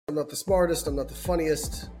I'm not the smartest, I'm not the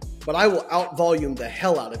funniest, but I will out-volume the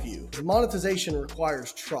hell out of you. The monetization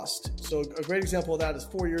requires trust. So a great example of that is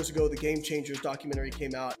 4 years ago, the Game Changers documentary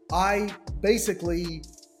came out. I basically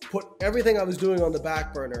put everything I was doing on the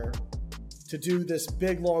back burner to do this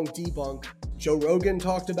big, long debunk. Joe Rogan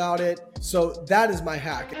talked about it. So that is my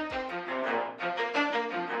hack.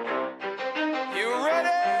 You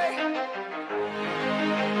ready?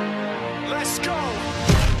 Let's go.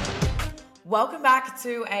 Welcome back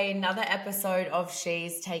to another episode of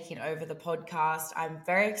She's Taking Over the podcast. I'm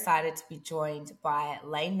very excited to be joined by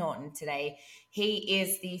Layne Norton today. He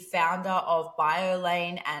is the founder of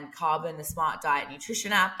Layne and Carbon, the smart diet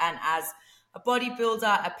nutrition app. And as a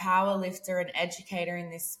bodybuilder, a power lifter, an educator in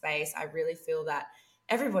this space, I really feel that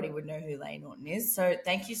everybody would know who Layne Norton is. So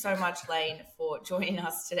thank you so much, Layne, for joining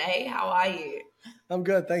us today. How are you? I'm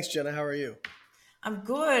good. Thanks, Jenna. How are you? I'm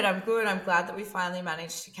good. I'm glad that we finally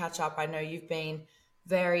managed to catch up. I know you've been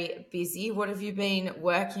very busy. What have you been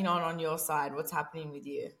working on your side? What's happening with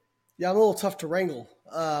you? Yeah, I'm a little tough to wrangle.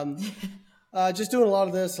 Just doing a lot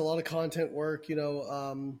of this, a lot of content work.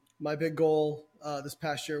 My big goal this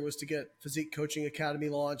past year was to get Physique Coaching Academy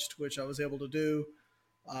launched, which I was able to do,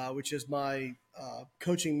 which is my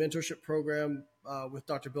coaching mentorship program with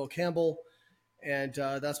Dr. Bill Campbell. And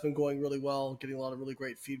that's been going really well, getting a lot of really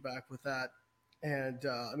great feedback with that. And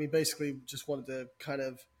basically just wanted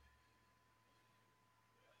to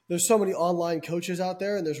there's so many online coaches out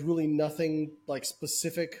there, and there's really nothing like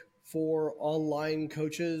specific for online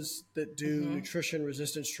coaches that do nutrition,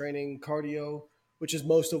 resistance training, cardio, which is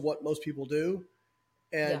most of what most people do.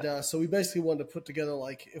 And so we basically wanted to put together,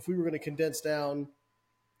 like, if we were going to condense down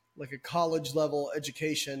like a college level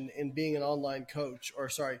education in being an online coach,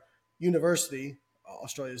 university,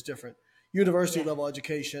 Australia is different, university level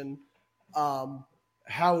education, what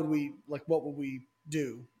would we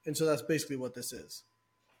do? And so that's basically what this is.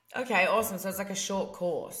 Okay, awesome. So it's like a short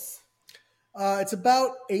course. It's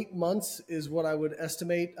about 8 months is what I would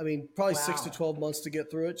estimate. Probably Wow. 6 to 12 months to get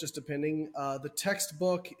through it, just depending. The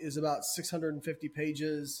textbook is about 650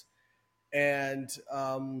 pages, and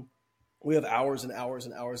we have hours and hours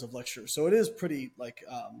and hours of lectures. So it is pretty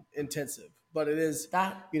intensive, but it is,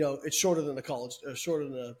 it's shorter than shorter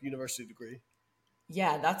than a university degree.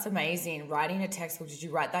 Yeah, that's amazing. Writing a textbook, did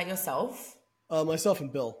you write that yourself? Myself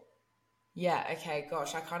and Bill. Yeah, okay,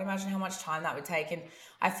 gosh, I can't imagine how much time that would take. And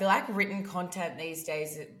I feel like written content these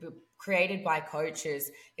days created by coaches,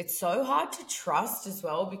 it's so hard to trust as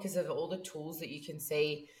well because of all the tools that you can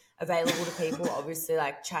see available to people, obviously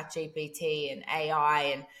like ChatGPT and AI.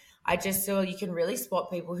 And I just feel you can really spot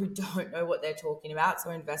people who don't know what they're talking about.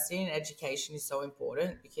 So investing in education is so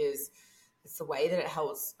important because it's the way that it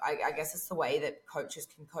helps. I guess it's the way that coaches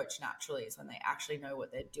can coach naturally is when they actually know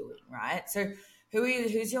what they're doing, right? So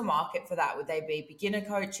who's your market for that? Would they be beginner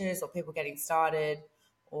coaches or people getting started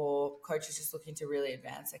or coaches just looking to really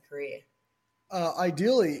advance their career?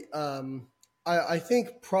 Ideally, I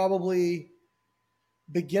think probably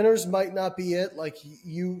beginners might not be it.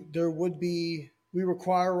 We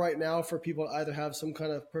require right now for people to either have some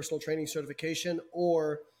kind of personal training certification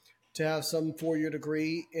or to have some 4-year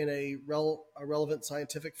degree in a relevant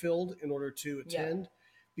scientific field in order to attend. Yeah.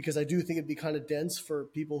 Because I do think it'd be kind of dense for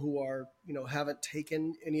people who are, haven't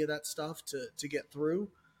taken any of that stuff to get through.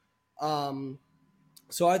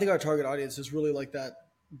 So I think our target audience is really like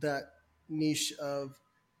that niche of,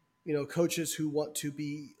 coaches who want to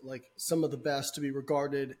be like some of the best, to be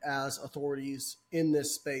regarded as authorities in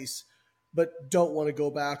this space, but don't want to go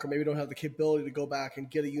back or maybe don't have the capability to go back and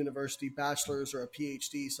get a university bachelor's or a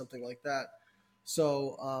PhD, something like that.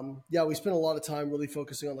 So, we spend a lot of time really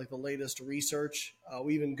focusing on like the latest research.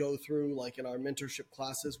 We even go through, like in our mentorship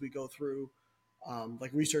classes, we go through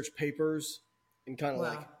like research papers and kind of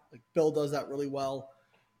like Bill does that really well.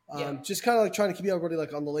 Just kind of like trying to keep everybody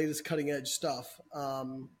like on the latest cutting edge stuff.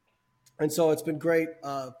 And so it's been great.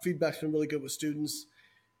 Feedback's been really good with students.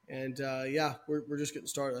 And we're just getting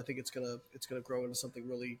started. I think it's gonna grow into something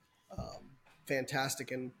really fantastic.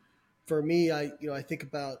 And for me, I think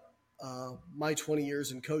about my 20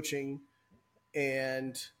 years in coaching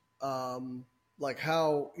and like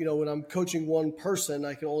how, when I'm coaching one person,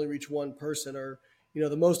 I can only reach one person, or,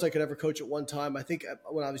 the most I could ever coach at one time. I think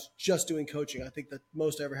when I was just doing coaching, I think the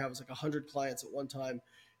most I ever had was like 100 clients at one time.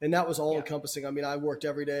 And that was all encompassing. I worked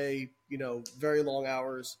every day, very long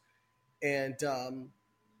hours. And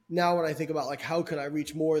now when I think about like, how could I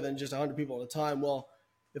reach more than just 100 people at a time? Well,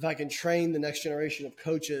 if I can train the next generation of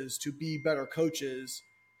coaches to be better coaches,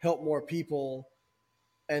 help more people,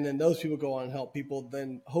 and then those people go on and help people,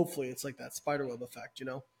 then hopefully it's like that spiderweb effect,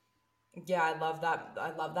 Yeah, I love that.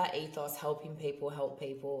 I love that ethos, helping people help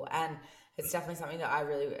people. And it's definitely something that I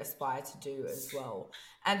really aspire to do as well.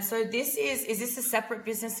 And so is this a separate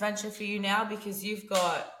business venture for you now? Because you've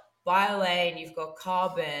got BioLane, you've got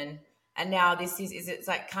Carbon, and now is it's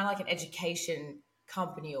like kind of like an education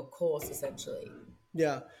company or course essentially.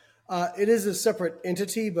 Yeah. It is a separate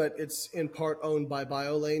entity, but it's in part owned by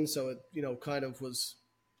BioLane. So it, kind of it was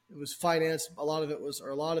financed. A lot of it was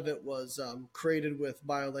created with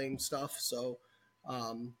BioLane stuff. So,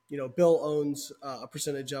 Bill owns a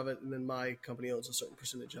percentage of it, and then my company owns a certain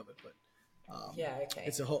percentage of it. But Yeah, okay.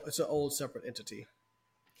 it's an old separate entity.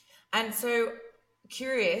 And so,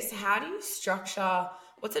 curious, how do you structure?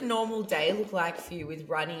 What's a normal day look like for you with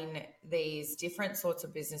running these different sorts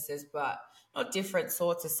of businesses, but not different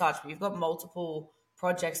sorts as such, but you've got multiple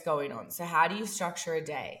projects going on. So, how do you structure a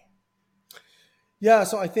day? Yeah,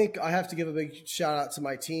 so I think I have to give a big shout out to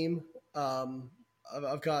my team.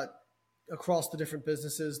 I've got across the different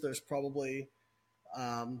businesses, there's probably,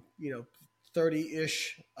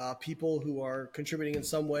 30-ish people who are contributing in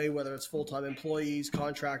some way, whether it's full-time employees,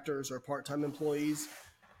 contractors, or part-time employees.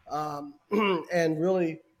 And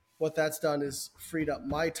really what that's done is freed up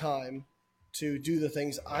my time to do the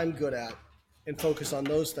things I'm good at and focus on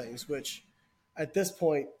those things, which at this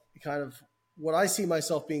point, kind of what I see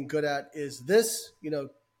myself being good at is this,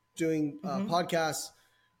 doing podcasts,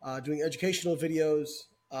 doing educational videos,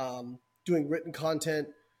 doing written content,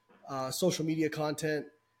 social media content,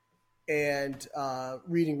 and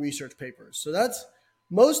reading research papers. So that's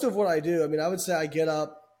most of what I do. I mean, I would say I get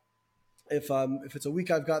up if it's a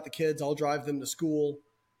week I've got the kids, I'll drive them to school.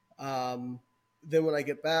 Then when I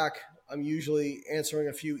get back, I'm usually answering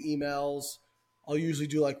a few emails. I'll usually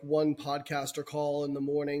do like one podcaster call in the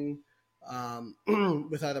morning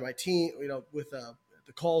with either my team,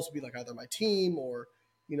 the calls would be like either my team or,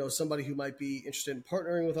 somebody who might be interested in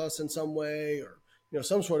partnering with us in some way or,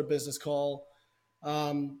 some sort of business call.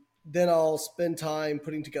 Then I'll spend time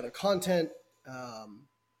putting together content.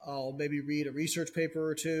 I'll maybe read a research paper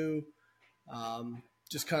or two,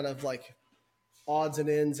 just kind of like odds and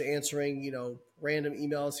ends, answering, random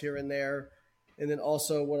emails here and there. And then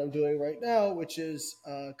also what I'm doing right now, which is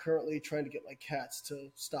currently trying to get my cats to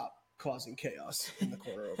stop causing chaos in the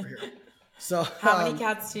corner over here. So How many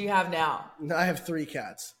cats do you have now? I have 3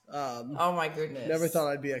 cats. Oh my goodness. Never thought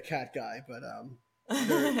I'd be a cat guy, but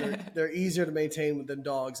they're easier to maintain than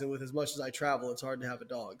dogs. And with as much as I travel, it's hard to have a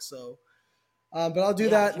dog. So, but I'll do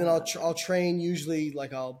that, and then I'll train. Usually,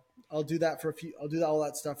 like I'll do that I'll do all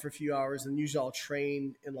that stuff for a few hours, and usually I'll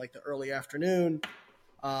train in like the early afternoon,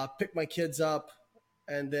 pick my kids up,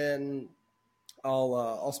 and then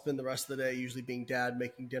I'll spend the rest of the day usually being dad,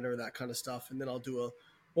 making dinner, that kind of stuff. And then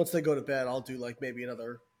once they go to bed, I'll do like maybe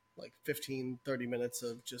another like 15, 30 minutes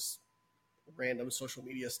of just random social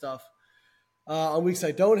media stuff. On weeks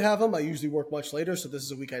I don't have them, I usually work much later. So this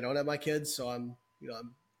is a week I don't have my kids. So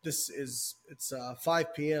it's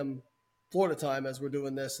 5 p.m. Florida time as we're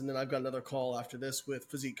doing this. And then I've got another call after this with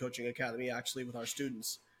Physique Coaching Academy, actually with our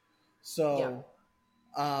students. So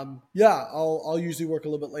I'll usually work a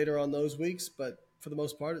little bit later on those weeks, but for the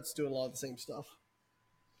most part, it's doing a lot of the same stuff.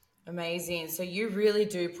 Amazing. So you really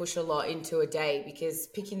do push a lot into a day, because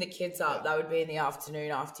picking the kids up, that would be in the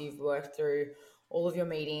afternoon after you've worked through all of your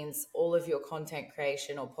meetings, all of your content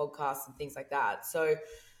creation or podcasts and things like that. So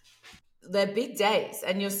they're big days,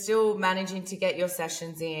 and you're still managing to get your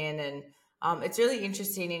sessions in. And it's really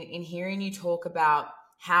interesting in hearing you talk about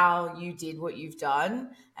how you did what you've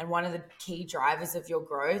done. And one of the key drivers of your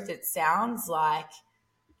growth, it sounds like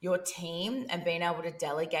your team and being able to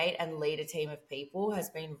delegate and lead a team of people has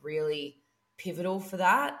been really pivotal for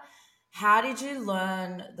that. How did you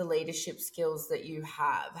learn the leadership skills that you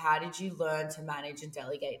have? How did you learn to manage and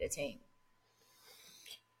delegate a team?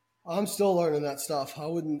 I'm still learning that stuff. I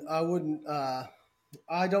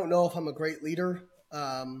don't know if I'm a great leader.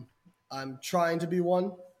 I'm trying to be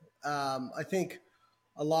one. I think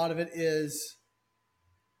a lot of it is,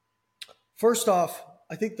 first off,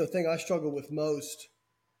 I think the thing I struggle with most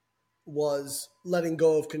was letting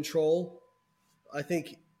go of control. I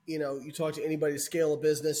think, you talk to anybody to scale a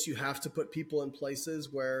business, you have to put people in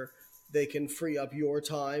places where they can free up your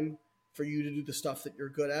time for you to do the stuff that you're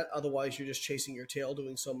good at. Otherwise, you're just chasing your tail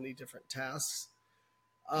doing so many different tasks.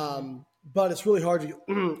 But it's really hard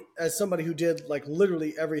to, as somebody who did like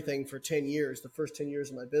literally everything for 10 years, the first 10 years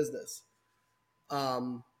of my business,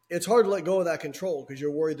 it's hard to let go of that control because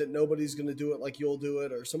you're worried that nobody's going to do it like you'll do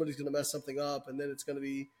it, or somebody's going to mess something up. And then it's going to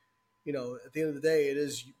be, at the end of the day, it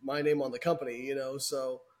is my name on the company,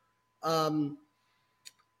 so, and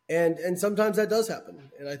sometimes that does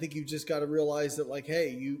happen. And I think you've just got to realize that, like, hey,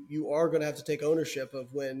 you are going to have to take ownership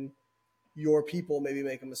of when your people maybe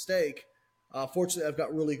make a mistake. Fortunately, I've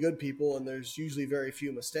got really good people, and there's usually very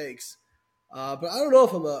few mistakes. But I don't know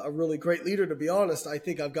if I'm a really great leader, to be honest. I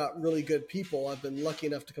think I've got really good people. I've been lucky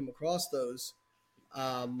enough to come across those,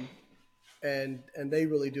 um, and they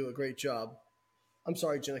really do a great job. I'm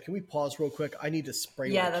sorry, Jenna. Can we pause real quick? I need to spray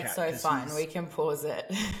my Yeah, that's cat so because fine. We can pause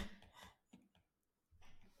it.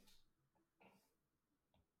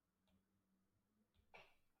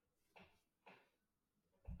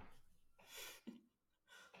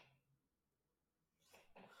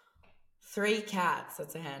 3 cats.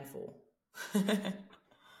 That's a handful.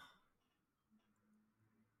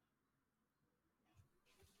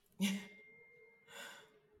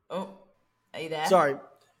 Oh, are you there? sorry.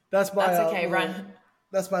 That's my That's okay. little Run.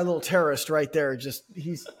 that's my little terrorist right there. Just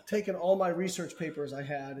he's taken all my research papers I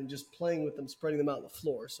had and just playing with them, spreading them out on the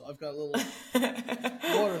floor. So I've got a little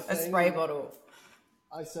water A thing. spray bottle.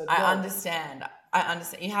 I said I go. understand. I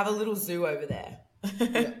understand. You have a little zoo over there.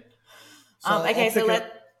 Yeah. So Okay, so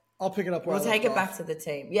I'll pick it up where we'll I left take it off. back to the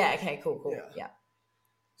team. Yeah. Okay. Cool. Yeah. Yeah.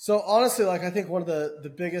 So honestly, like I think one of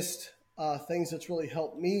the biggest things that's really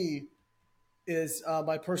helped me is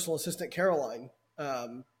my personal assistant Caroline.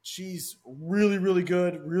 She's really really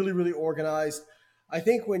good, really really organized. I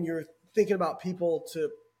think when you're thinking about people to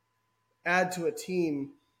add to a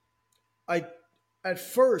team, I at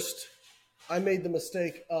first I made the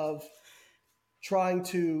mistake of trying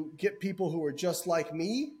to get people who were just like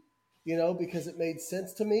me, because it made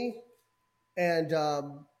sense to me. And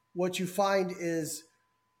what you find is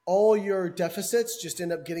all your deficits just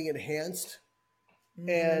end up getting enhanced.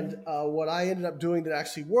 And what I ended up doing that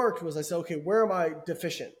actually worked was I said, okay, where am I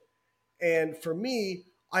deficient? And for me,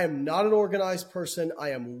 I am not an organized person. I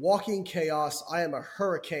am walking chaos. I am a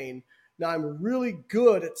hurricane. Now, I'm really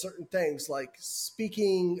good at certain things like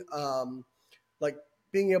speaking, like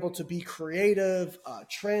being able to be creative,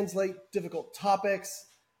 translate difficult topics.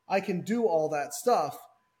 I can do all that stuff.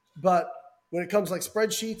 But when it comes like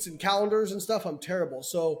spreadsheets and calendars and stuff, I'm terrible.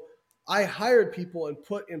 So I hired people and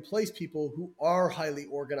put in place people who are highly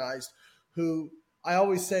organized, who I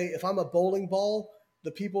always say, if I'm a bowling ball,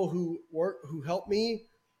 the people who help me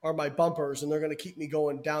are my bumpers, and they're going to keep me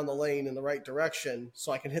going down the lane in the right direction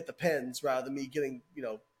so I can hit the pins rather than me getting,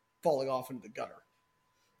 falling off into the gutter.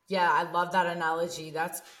 Yeah, I love that analogy.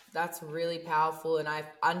 That's really powerful, and I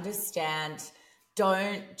understand.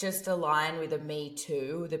 Don't just align with a me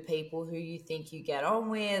too. The people who you think you get on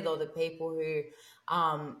with, or the people who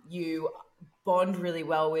you bond really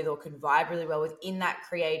well with, or can vibe really well with in that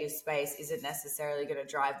creative space, isn't necessarily going to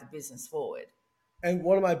drive the business forward. And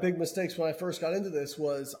one of my big mistakes when I first got into this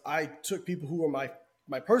was I took people who were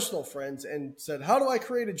my personal friends and said, how do I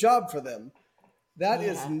create a job for them? That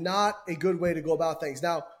is Yeah. not a good way to go about things.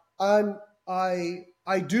 Now,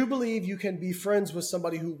 I do believe you can be friends with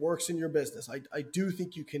somebody who works in your business. I do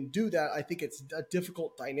think you can do that. I think it's a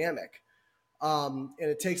difficult dynamic. And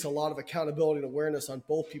it takes a lot of accountability and awareness on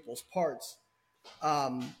both people's parts.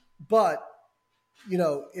 But,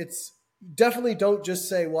 it's definitely don't just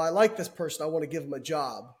say, well, I like this person, I want to give them a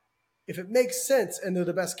job. If it makes sense and they're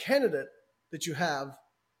the best candidate that you have,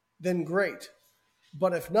 then great.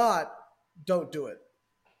 But if not, don't do it.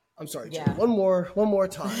 I'm sorry, Jim. Yeah. One more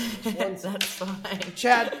time. That's fine.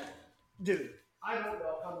 Chad, dude, I don't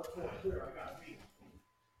know how much more clear I gotta be.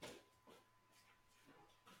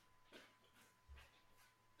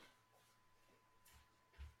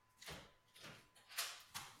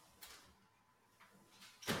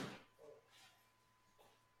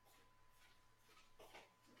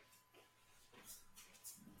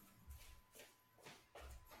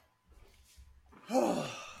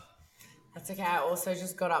 That's okay. I also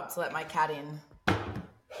just got up to let my cat in.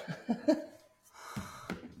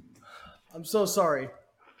 I'm so sorry.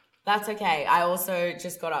 That's okay. I also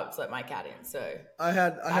just got up to let my cat in. So I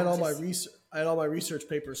had all my just- research. I had all my research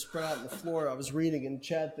papers spread out on the floor. I was reading, and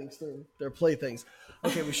Chad thinks they're playthings.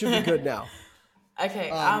 Okay, we should be good now. Okay.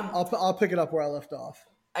 I'll pick it up where I left off.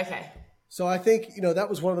 Okay. So I think that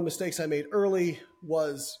was one of the mistakes I made early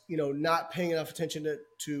was not paying enough attention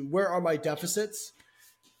to where are my deficits,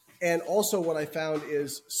 and also what I found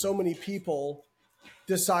is so many people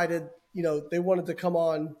decided they wanted to come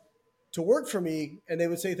on to work for me, and they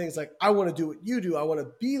would say things like, I want to do what you do, I want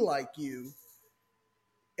to be like you.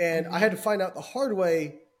 And I had to find out the hard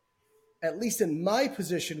way, at least in my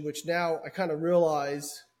position, which now I kind of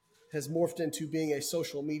realize has morphed into being a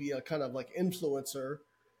social media kind of like influencer.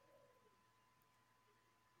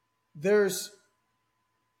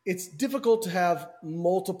 It's difficult to have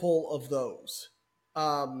multiple of those.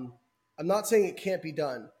 I'm not saying it can't be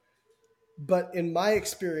done, but in my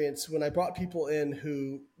experience, when I brought people in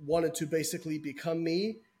who wanted to basically become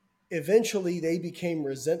me, eventually they became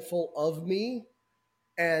resentful of me,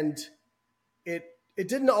 and it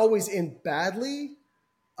didn't always end badly,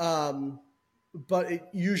 um, but it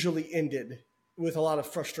usually ended with a lot of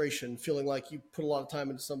frustration, feeling like you put a lot of time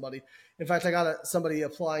into somebody. In fact, I got somebody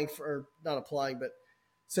applying for, or not applying, but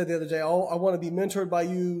said the other day, "Oh, I want to be mentored by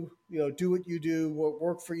you. You know, do what you do,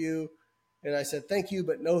 work for you." And I said, "Thank you,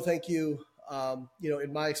 but no, thank you."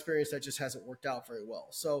 In my experience, that just hasn't worked out very well.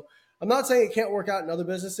 So I'm not saying it can't work out in other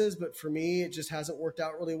businesses, but for me, it just hasn't worked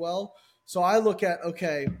out really well. So I look at,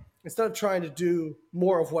 okay, instead of trying to do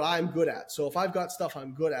more of what I'm good at. So if I've got stuff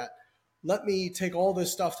I'm good at, let me take all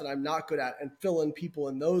this stuff that I'm not good at and fill in people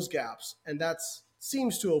in those gaps. And that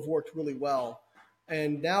seems to have worked really well.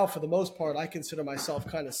 And now, for the most part, I consider myself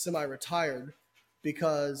kind of semi-retired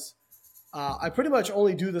because I pretty much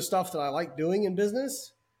only do the stuff that I like doing in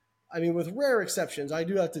business. I mean, with rare exceptions, I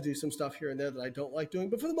do have to do some stuff here and there that I don't like doing.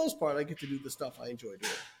 But for the most part, I get to do the stuff I enjoy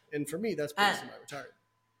doing. And for me, that's pretty And semi-retired.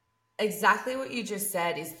 exactly what you just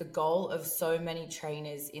said is the goal of so many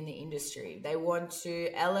trainers in the industry. They want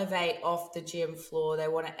to elevate off the gym floor. They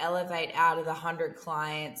want to elevate out of the 100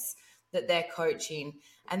 clients that they're coaching.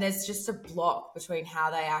 And there's just a block between how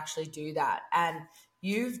they actually do that. And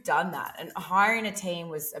you've done that. And hiring a team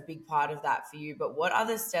was a big part of that for you. But what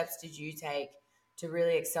other steps did you take to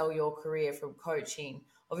really excel your career from coaching?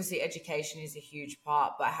 Obviously, education is a huge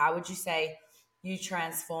part, but how would you say you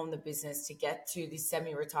transform the business to get to the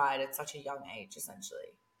semi-retired at such a young age, essentially?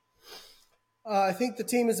 I think the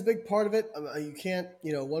team is a big part of it. You can't,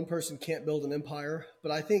 one person can't build an empire.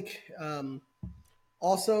 But I think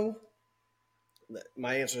also,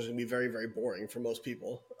 my answer is going to be very, very boring for most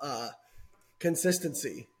people.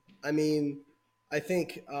 Consistency. I mean, I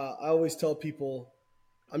think I always tell people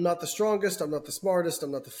I'm not the strongest, I'm not the smartest,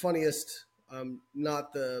 I'm not the funniest, I'm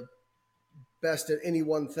not the best at any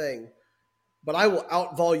one thing, but I will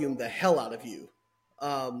out volume the hell out of you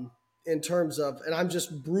in terms of, and I'm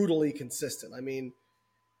just brutally consistent. I mean,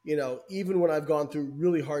 even when I've gone through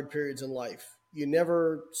really hard periods in life, you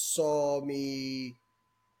never saw me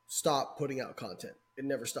stop putting out content. It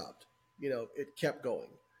never stopped. It kept going.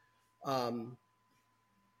 Um,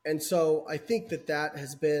 and so I think that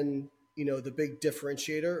has been, the big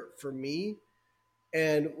differentiator for me.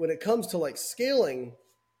 And when it comes to like scaling,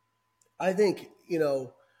 I think,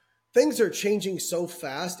 things are changing so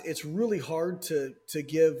fast. It's really hard to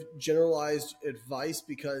give generalized advice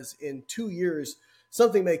because in 2 years,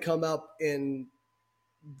 something may come up in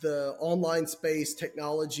the online space,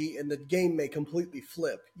 technology, and the game may completely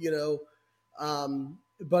flip.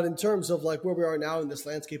 But in terms of like where we are now in this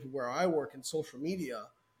landscape of where I work in social media,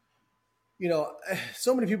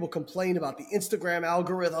 so many people complain about the Instagram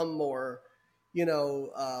algorithm or,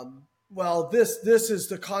 well, this is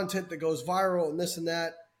the content that goes viral and this and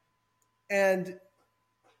that. And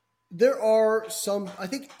there are I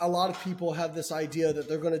think a lot of people have this idea that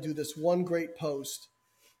they're going to do this one great post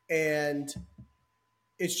and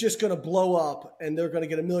it's just going to blow up and they're going to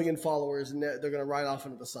get 1 million followers and they're going to ride off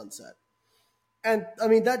into the sunset. And I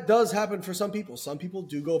mean, that does happen for some people. Some people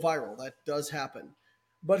do go viral. That does happen.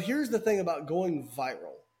 But here's the thing about going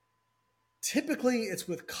viral. Typically, it's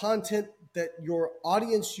with content that your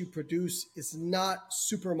audience you produce is not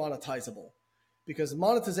super monetizable because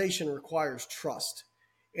monetization requires trust.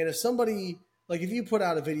 And if somebody, like if you put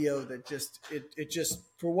out a video that it just,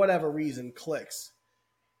 for whatever reason, clicks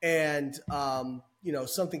and,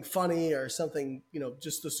 something funny or something,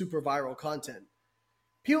 just the super viral content,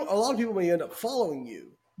 a lot of people may end up following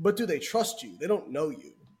you, but do they trust you? They don't know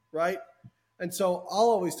you, right? And so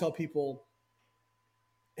I'll always tell people,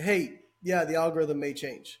 hey, yeah, the algorithm may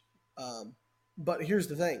change. But here's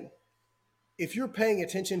the thing. If you're paying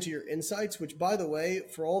attention to your insights, which by the way,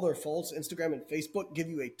 for all their faults, Instagram and Facebook give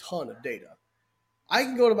you a ton of data. I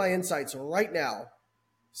can go to my insights right now,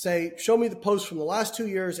 say, show me the posts from the last 2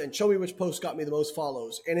 years and show me which post got me the most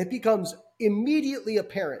follows. And it becomes immediately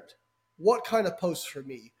apparent what kind of posts for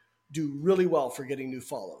me do really well for getting new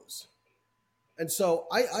follows. And so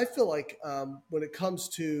I feel like when it comes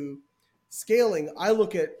to scaling, I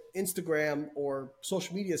look at Instagram or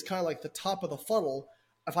social media as kind of like the top of the funnel.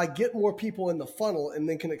 If I get more people in the funnel and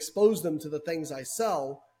then can expose them to the things I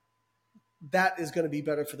sell, that is going to be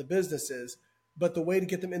better for the businesses. But the way to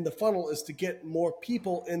get them in the funnel is to get more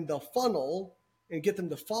people in the funnel and get them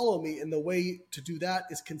to follow me. And the way to do that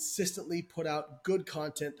is consistently put out good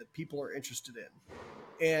content that people are interested in.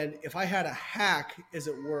 And if I had a hack, as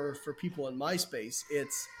it were, for people in my space,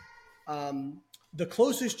 it's the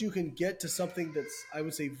closest you can get to something that's, I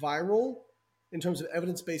would say, viral in terms of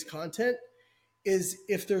evidence-based content is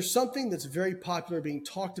if there's something that's very popular being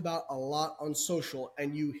talked about a lot on social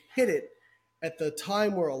and you hit it at the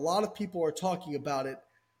time where a lot of people are talking about it,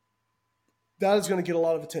 that is going to get a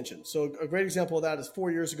lot of attention. So a great example of that is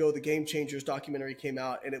 4 years ago, the Game Changers documentary came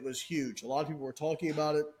out, and it was huge. A lot of people were talking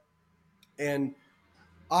about it, and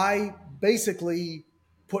I basically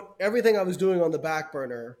put everything I was doing on the back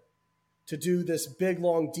burner to do this big,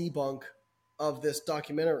 long debunk of this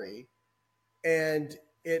documentary, and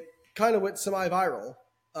it kind of went semi-viral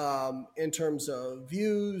in terms of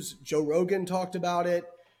views. Joe Rogan talked about it,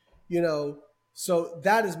 so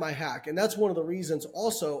that is my hack. And that's one of the reasons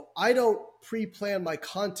also I don't pre-plan my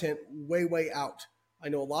content way out. I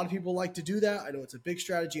know a lot of people like to do that. I know it's a big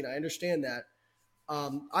strategy, and I understand that.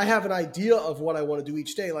 I have an idea of what I want to do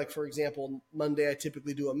each day. Like, for example, Monday I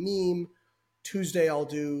typically do a meme. Tuesday I'll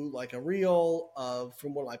do like a reel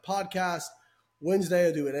from one of my podcasts. Wednesday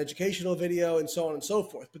I'll do an educational video, and so on and so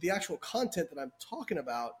forth. But the actual content that I'm talking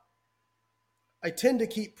about, I tend to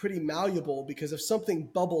keep pretty malleable, because if something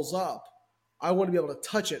bubbles up, I want to be able to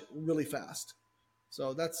touch it really fast.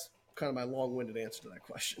 So that's kind of my long-winded answer to that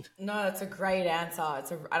question. No, that's a great answer.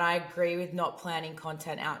 And I agree with not planning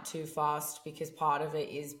content out too fast, because part of it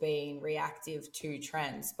is being reactive to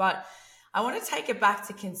trends. But I want to take it back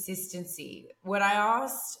to consistency. When I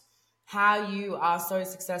asked how you are so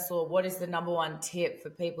successful, what is the number one tip for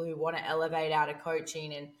people who want to elevate out of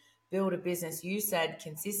coaching and build a business, you said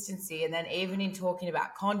consistency. And then even in talking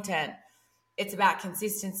about content, it's about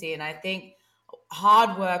consistency. And I think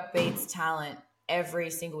hard work beats talent every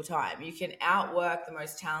single time. You can outwork the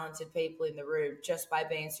most talented people in the room just by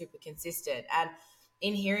being super consistent. And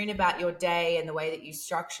in hearing about your day and the way that you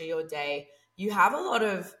structure your day, you have a lot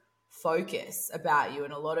of focus about you,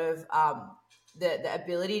 and a lot of the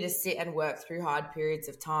ability to sit and work through hard periods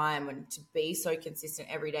of time, and to be so consistent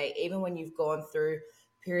every day, even when you've gone through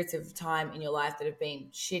periods of time in your life that have been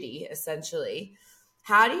shitty, essentially.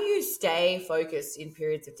 How do you stay focused in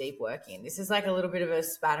periods of deep working? This is like a little bit of a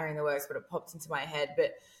spanner in the works, but it popped into my head.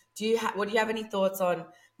 But do you have any thoughts on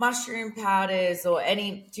mushroom powders or are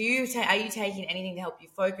you taking anything to help you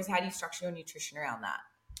focus? How do you structure your nutrition around that?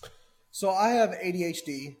 So I have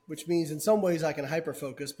ADHD, which means in some ways I can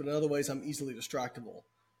hyperfocus, but in other ways I'm easily distractible.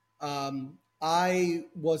 I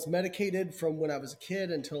was medicated from when I was a kid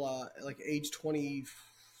until like age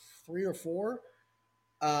 23 or 4.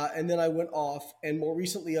 And then I went off, and more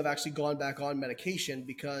recently I've actually gone back on medication,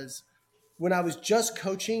 because when I was just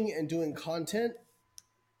coaching and doing content,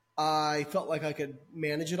 I felt like I could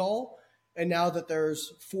manage it all. And now that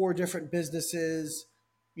there's 4 different businesses,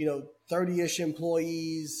 30-ish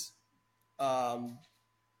employees,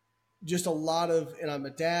 just a lot of, and I'm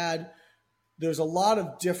a dad, there's a lot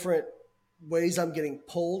of different ways I'm getting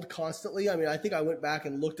pulled constantly. I mean, I think I went back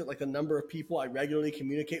and looked at like the number of people I regularly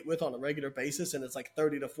communicate with on a regular basis, and it's like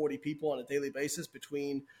 30 to 40 people on a daily basis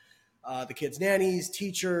between the kids' nannies,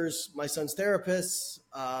 teachers, my son's therapists.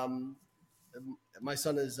 My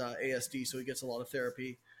son is ASD, so he gets a lot of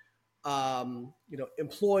therapy.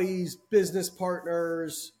 Employees, business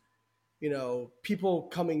partners, people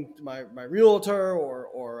coming to my realtor,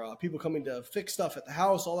 or people coming to fix stuff at the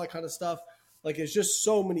house, all that kind of stuff. Like, it's just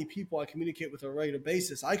so many people I communicate with on a regular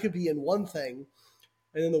basis. I could be in one thing,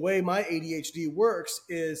 and then the way my ADHD works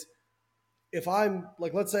is, if I'm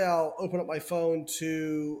like, let's say I'll open up my phone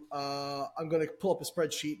to, I'm going to pull up a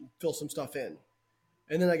spreadsheet and fill some stuff in.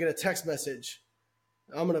 And then I get a text message.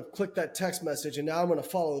 I'm going to click that text message, and now I'm going to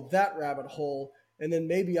follow that rabbit hole. And then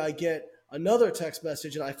maybe I get another text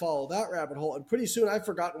message and I follow that rabbit hole. And pretty soon I've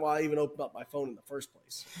forgotten why I even opened up my phone in the first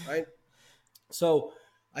place, right? So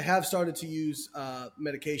I have started to use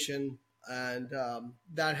medication, and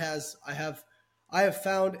I have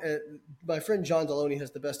found, my friend John Deloney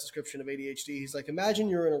has the best description of ADHD. He's like, imagine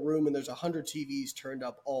you're in a room and there's 100 TVs turned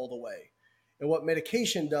up all the way. And what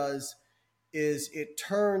medication does is it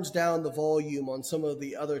turns down the volume on some of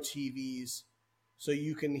the other TVs so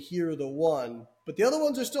you can hear the one, but the other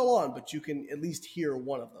ones are still on, but you can at least hear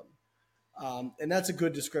one of them. And that's a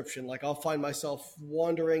good description. Like, I'll find myself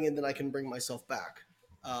wandering, and then I can bring myself back.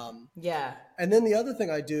 Yeah. And then the other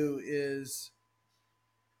thing I do is,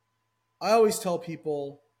 I always tell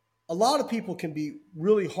people, a lot of people can be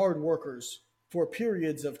really hard workers for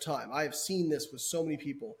periods of time. I have seen this with so many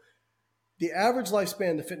people. The average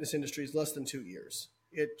lifespan in the fitness industry is less than 2 years.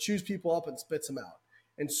 It chews people up and spits them out.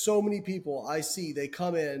 And so many people I see, they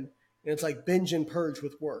come in and it's like binge and purge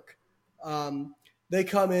with work. They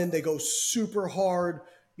come in, they go super hard,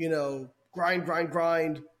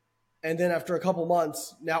 grind. And then after a couple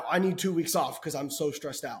months, now I need 2 weeks off because I'm so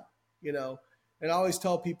stressed out, And I always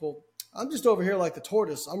tell people, I'm just over here like the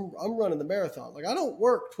tortoise. I'm running the marathon. Like, I don't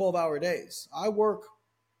work 12-hour days. I work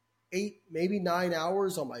 8, maybe 9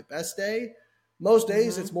 hours on my best day. Most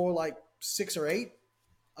days it's more like 6 or 8.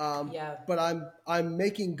 Yeah. But I'm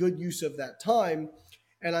making good use of that time,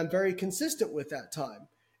 and I'm very consistent with that time.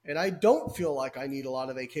 And I don't feel like I need a lot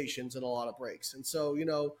of vacations and a lot of breaks. And so,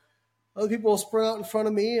 other people will sprint out in front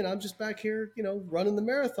of me, and I'm just back here, running the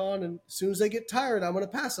marathon. And as soon as they get tired, I'm going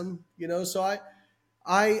to pass them. So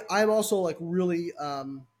I'm also like really,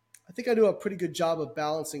 I think I do a pretty good job of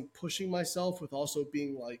balancing pushing myself with also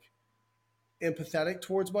being like empathetic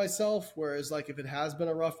towards myself. Whereas like if it has been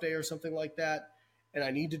a rough day or something like that, and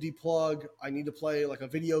I need to deplug, I need to play like a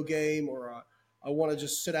video game, or I want to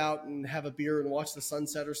just sit out and have a beer and watch the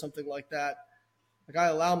sunset or something like that. Like I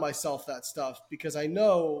allow myself that stuff because I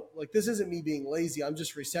know like this isn't me being lazy. I'm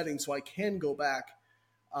just resetting so I can go back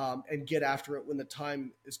and get after it when the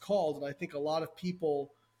time is called. And I think a lot of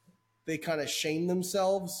people, they kind of shame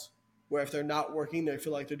themselves where if they're not working, they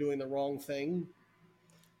feel like they're doing the wrong thing.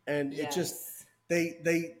 And it just,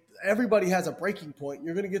 Yes. everybody has a breaking point.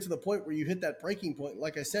 You're going to get to the point where you hit that breaking point.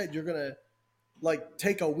 Like I said, you're going to like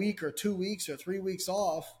take a week or 2 weeks or 3 weeks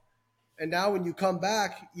off. And now when you come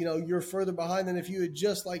back, you're further behind than if you had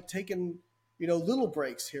just like taken, little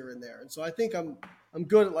breaks here and there. And so I think I'm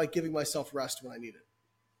good at like giving myself rest when I need it.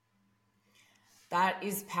 That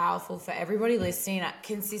is powerful for everybody listening.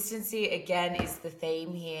 Consistency, again, is the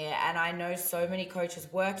theme here. And I know so many coaches,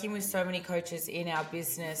 working with so many coaches in our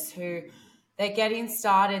business who they're getting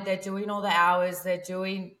started, they're doing all the hours, they're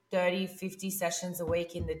doing 30, 50 sessions a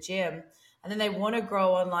week in the gym. And then they want to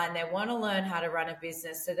grow online. They want to learn how to run a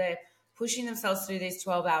business. So they're pushing themselves through these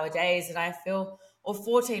 12-hour days. And I feel, or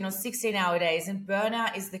 14 or 16-hour days. And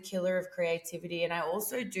burnout is the killer of creativity. And I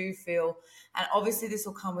also do feel, and obviously this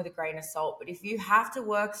will come with a grain of salt, but if you have to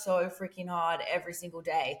work so freaking hard every single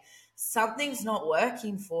day, something's not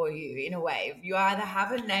working for you in a way. You either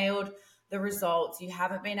haven't nailed the results, you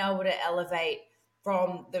haven't been able to elevate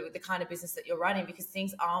from the kind of business that you're running because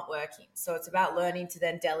things aren't working. So it's about learning to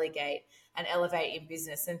then delegate and elevate in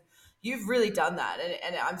business. And you've really done that.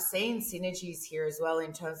 And I'm seeing synergies here as well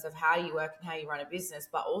in terms of how you work and how you run a business,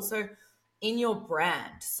 but also in your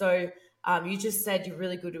brand. So you just said you're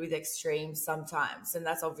really good with extremes sometimes, and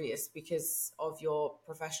that's obvious because of your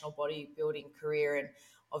professional bodybuilding career and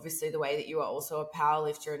obviously the way that you are also a power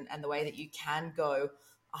lifter and the way that you can go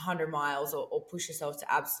 100 miles or push yourself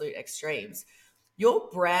to absolute extremes. Your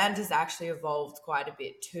brand has actually evolved quite a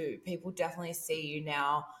bit too. People definitely see you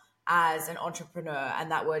now as an entrepreneur,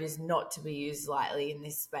 and that word is not to be used lightly in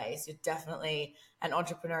this space. You're definitely an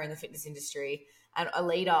entrepreneur in the fitness industry and a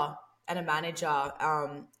leader and a manager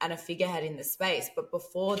and a figurehead in the space. But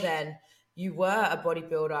before then, you were a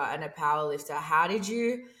bodybuilder and a power lifter.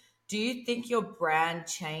 Do you think your brand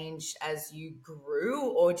changed as you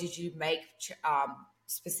grew, or did you make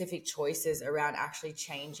specific choices around actually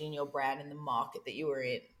changing your brand in the market that you were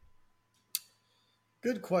in?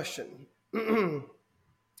 Good question.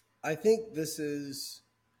 I think it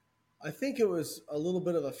was a little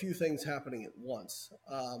bit of a few things happening at once.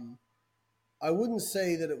 I wouldn't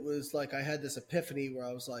say that it was like I had this epiphany where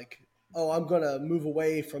I was like, oh, I'm going to move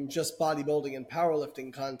away from just bodybuilding and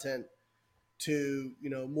powerlifting content to,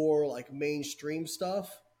 more like mainstream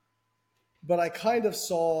stuff. But I kind of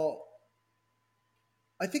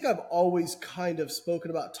I think I've always kind of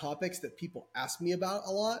spoken about topics that people ask me about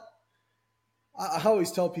a lot. I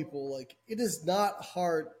always tell people, like, it is not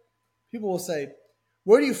hard. People will say,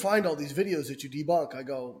 where do you find all these videos that you debunk? I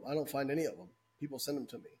go, I don't find any of them. People send them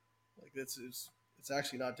to me. Like, it's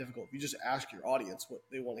actually not difficult. You just ask your audience what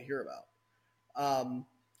they want to hear about.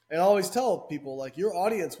 And I always tell people, like, your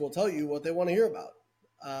audience will tell you what they want to hear about.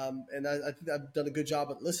 And I think I've done a good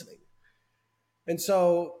job at listening. And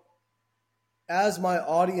so as my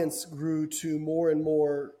audience grew to more and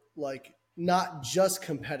more, like, not just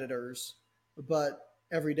competitors, but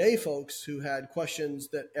everyday folks who had questions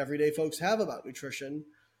that everyday folks have about nutrition,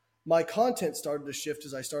 my content started to shift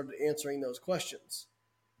as I started answering those questions.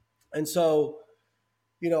 And so,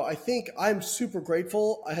 I think I'm super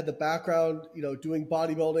grateful. I had the background, doing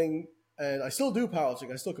bodybuilding, and I still do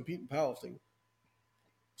powerlifting. I still compete in powerlifting.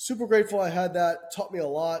 Super grateful I had that. Taught me a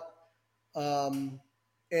lot.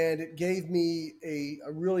 And it gave me a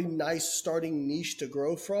really nice starting niche to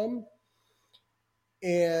grow from.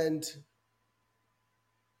 And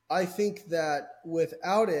I think that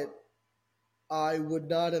without it, I would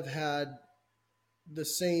not have had the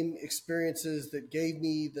same experiences that gave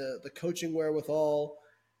me the coaching wherewithal.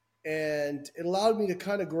 And it allowed me to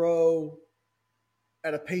kind of grow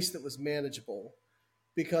at a pace that was manageable.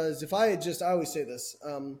 Because if I had just, I always say this,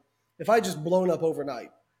 if I had just blown up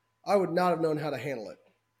overnight, I would not have known how to handle it.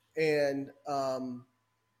 And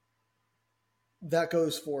that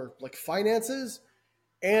goes for like finances.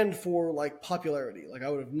 and for like popularity. Like I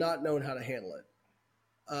would have not known how to handle it.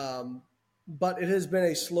 But it has been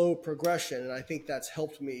a slow progression, and I think that's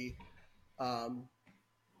helped me um,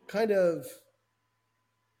 kind of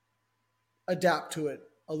adapt to it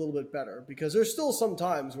a little bit better, because there's still some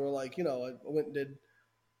times where, like, I went and did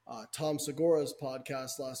Tom Segura's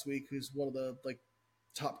podcast last week, who's one of the like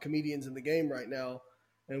top comedians in the game right now,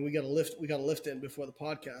 and we got a lift in before the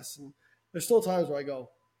podcast, and there's still times where I go,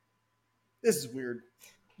 this is weird,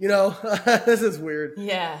 this is weird.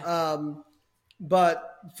 Yeah.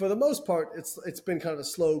 But for the most part, it's been kind of a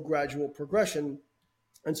slow, gradual progression,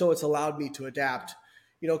 and so it's allowed me to adapt.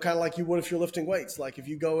 Kind of like you would if you're lifting weights. Like if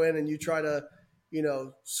you go in and you try to,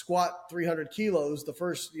 squat 300 kilos, the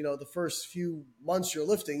first few months you're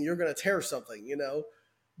lifting, you're going to tear something.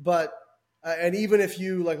 But and even if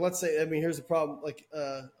you, like, let's say, I mean, here's the problem. Like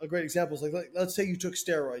a great example is like let's say you took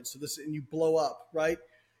steroids, and you blow up, right?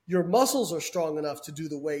 Your muscles are strong enough to do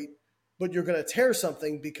the weight, but you're going to tear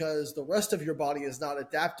something because the rest of your body is not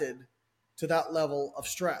adapted to that level of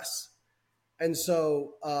stress. And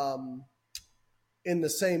so, in the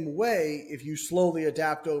same way, if you slowly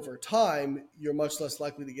adapt over time, you're much less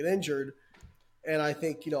likely to get injured. And I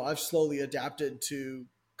think, I've slowly adapted to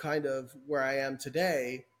kind of where I am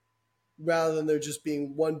today, rather than there just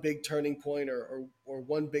being one big turning point or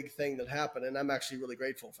one big thing that happened. And I'm actually really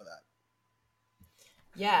grateful for that.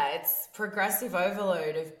 Yeah, it's progressive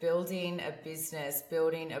overload of building a business,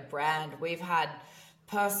 building a brand. We've had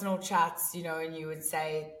personal chats, and you would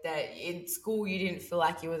say that in school you didn't feel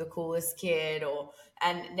like you were the coolest kid,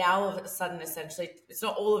 and now all of a sudden, essentially, it's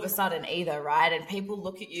not all of a sudden either, right? And people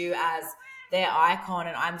look at you as their icon,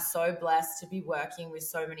 and I'm so blessed to be working with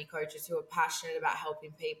so many coaches who are passionate about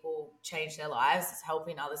helping people change their lives,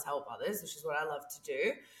 helping others help others, which is what I love to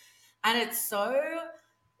do. And it's so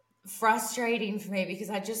frustrating for me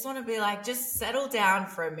because I just want to be like, just settle down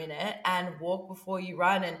for a minute and walk before you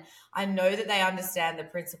run. And I know that they understand the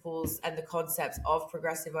principles and the concepts of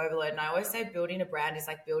progressive overload. And I always say building a brand is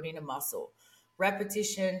like building a muscle.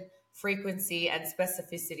 Repetition, frequency, and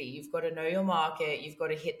specificity. You've got to know your market, you've got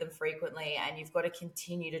to hit them frequently, and you've got to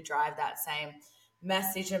continue to drive that same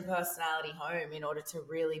message and personality home in order to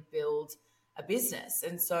really build a business.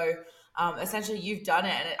 And so essentially you've done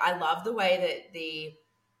it. And I love the way that the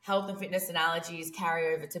health and fitness analogies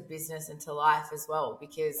carry over to business and to life as well,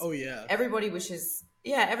 because Oh yeah. everybody wishes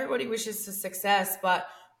for success, but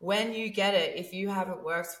when you get it, if you haven't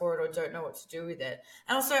worked for it or don't know what to do with it.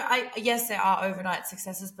 And also, yes, there are overnight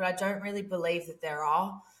successes, but I don't really believe that there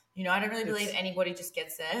are. I don't really believe anybody just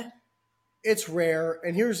gets there. It's rare.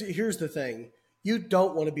 And here's the thing. You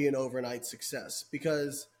don't want to be an overnight success,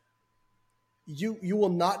 because you will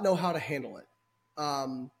not know how to handle it.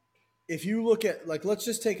 If you look at, like, let's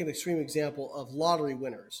just take an extreme example of lottery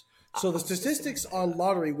winners. So the statistics on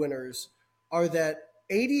lottery winners are that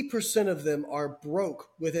 80% of them are broke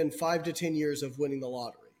within 5 to 10 years of winning the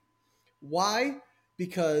lottery. Why?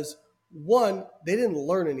 Because, one, they didn't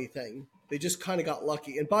learn anything. They just kind of got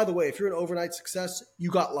lucky. And by the way, if you're an overnight success, you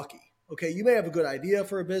got lucky. Okay, you may have a good idea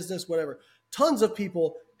for a business, whatever. Tons of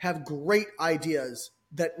people have great ideas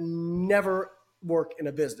that never work in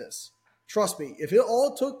a business. Trust me, if it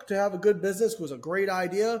all took to have a good business was a great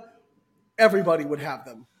idea, everybody would have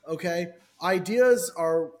them. Okay? Ideas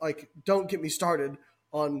are like, don't get me started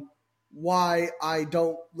on why I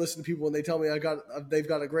don't listen to people when they tell me they've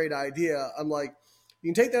got a great idea. I'm like,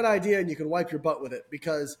 you can take that idea and you can wipe your butt with it,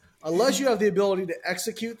 because unless you have the ability to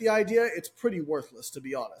execute the idea, it's pretty worthless, to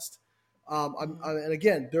be honest. And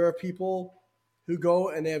again, there are people who go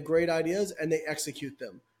and they have great ideas and they execute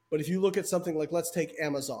them. But if you look at something like, let's take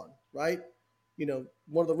Amazon, right?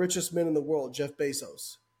 One of the richest men in the world, Jeff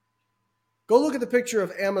Bezos. Go look at the picture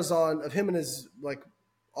of Amazon, of him in his like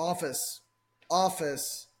office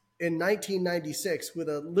in 1996 with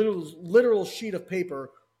a literal sheet of paper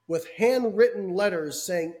with handwritten letters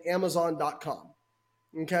saying Amazon.com.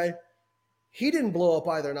 Okay? He didn't blow up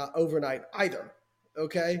not overnight either.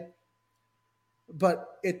 Okay?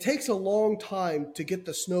 But it takes a long time to get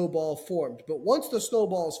the snowball formed. But once the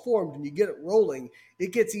snowball is formed and you get it rolling,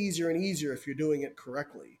 it gets easier and easier if you're doing it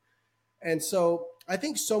correctly. And so I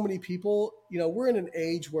think so many people, we're in an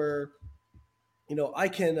age where, I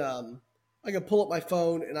can pull up my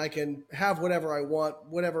phone and I can have whatever I want,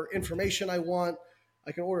 whatever information I want.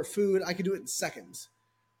 I can order food. I can do it in seconds.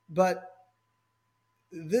 But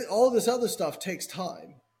all this other stuff takes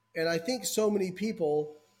time. And I think so many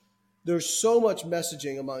people, there's so much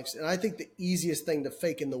messaging amongst, and I think the easiest thing to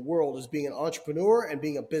fake in the world is being an entrepreneur and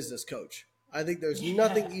being a business coach. I think there's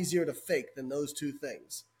nothing easier to fake than those two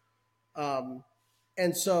things.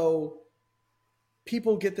 And so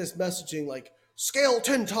people get this messaging like, scale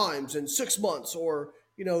 10 times in 6 months, or,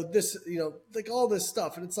 this, like all this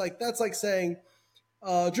stuff. And it's like, that's like saying,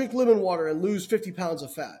 drink lemon water and lose 50 pounds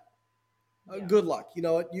of fat. Yeah. Good luck. You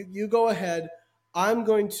know what? You go ahead. I'm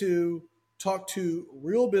going to talk to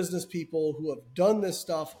real business people who have done this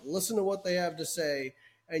stuff, listen to what they have to say,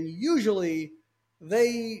 and usually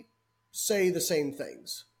they say the same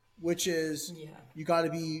things, which is Yeah. you got to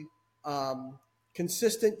be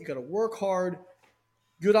consistent, you got to work hard.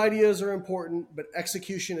 Good ideas are important, but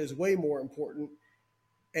execution is way more important.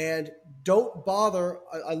 And don't bother.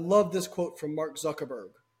 I love this quote from Mark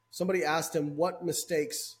Zuckerberg. Somebody asked him what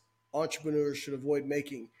mistakes entrepreneurs should avoid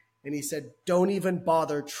making. And he said, don't even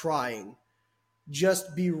bother trying.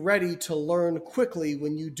 Just be ready to learn quickly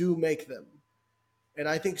when you do make them. And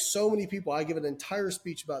I think so many people, I give an entire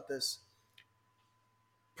speech about this.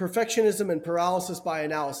 Perfectionism and paralysis by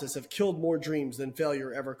analysis have killed more dreams than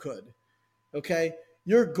failure ever could. Okay?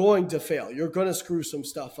 You're going to fail. You're going to screw some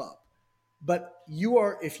stuff up. But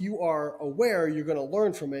if you are aware, you're going to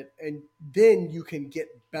learn from it, and then you can get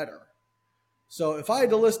better. So if I had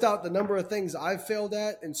to list out the number of things I've failed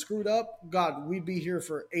at and screwed up, God, we'd be here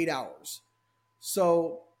for 8 hours.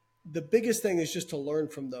 So the biggest thing is just to learn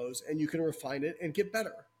from those, and you can refine it and get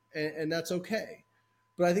better. And that's okay.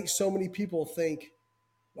 But I think so many people think,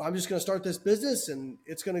 well, I'm just going to start this business and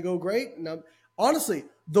it's going to go great. And honestly,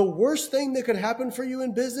 the worst thing that could happen for you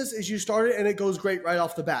in business is you start it and it goes great right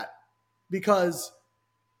off the bat. Because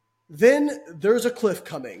then there's a cliff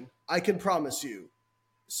coming, I can promise you.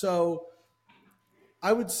 So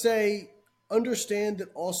I would say understand that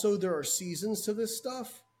also there are seasons to this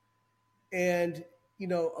stuff. And,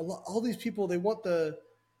 all these people, they want I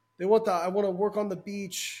want to work on the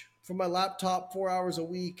beach from my laptop 4 hours a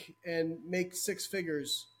week and make 6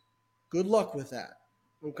 figures. Good luck with that.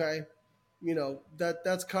 Okay.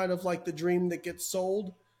 That's kind of like the dream that gets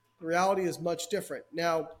sold. The reality is much different.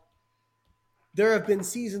 Now, there have been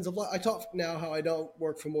seasons of life. I talk now how I don't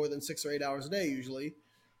work for more than 6 or 8 hours a day usually,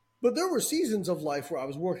 but there were seasons of life where I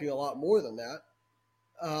was working a lot more than that.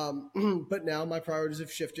 But now my priorities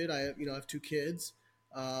have shifted. I have 2 kids.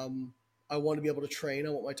 I want to be able to train. I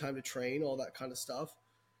want my time to train, all that kind of stuff.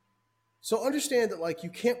 So understand that you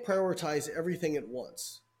can't prioritize everything at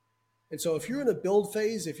once. And so if you're in a build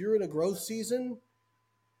phase, if you're in a growth season,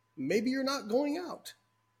 maybe you're not going out.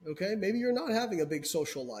 Okay. Maybe you're not having a big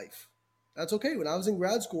social life. That's okay. When I was in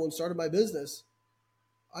grad school and started my business,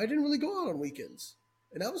 I didn't really go out on weekends,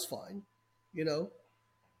 and that was fine,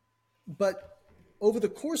 But over the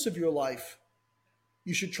course of your life,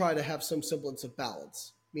 you should try to have some semblance of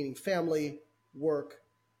balance, meaning family, work,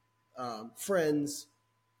 friends,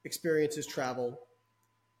 experiences, travel.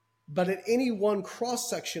 But at any one cross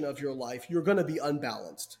section of your life, you're going to be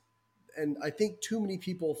unbalanced. And I think too many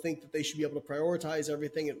people think that they should be able to prioritize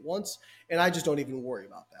everything at once, and I just don't even worry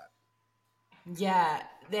about that. Yeah,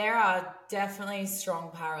 there are definitely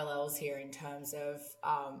strong parallels here in terms of,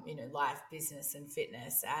 life, business, and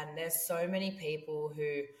fitness. And there's so many people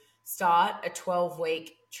who start a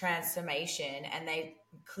 12-week transformation and they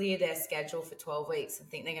clear their schedule for 12 weeks and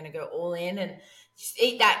think they're going to go all in and just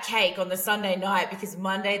eat that cake on the Sunday night because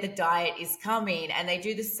Monday the diet is coming. And they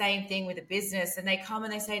do the same thing with a business, and they come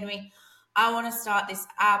and they say to me, I want to start this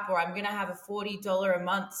app, or I'm going to have a $40 a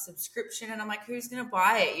month subscription. And I'm like, who's going to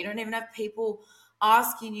buy it? You don't even have people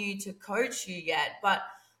asking you to coach you yet. But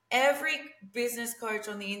every business coach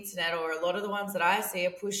on the internet, or a lot of the ones that I see,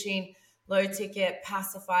 are pushing low ticket,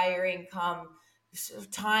 pacify your income,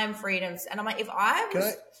 time freedoms. And I'm like, if I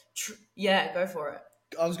was, yeah, go for it.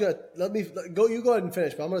 I was going to you go ahead and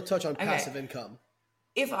finish, but I'm going to touch on passive income.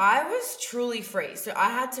 If I was truly free, so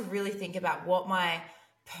I had to really think about what my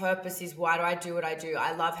purpose is. Why do I do what I do?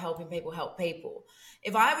 I love helping people help people.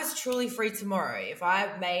 If I was truly free tomorrow, if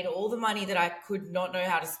I made all the money that I could not know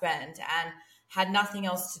how to spend and had nothing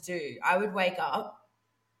else to do, I would wake up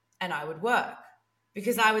and I would work,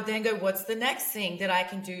 because I would then go, what's the next thing that I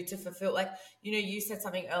can do to fulfill? Like, you said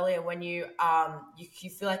something earlier when you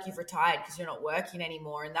feel like you've retired because you're not working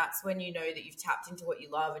anymore. And that's when you know that you've tapped into what you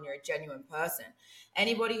love and you're a genuine person.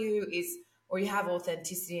 Anybody who is, or you have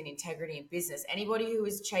authenticity and integrity in business, anybody who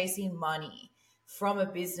is chasing money from a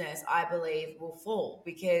business, I believe, will fall,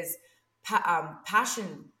 because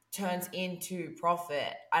passion turns into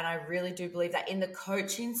profit. And I really do believe that in the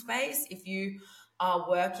coaching space, if you are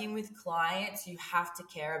working with clients, you have to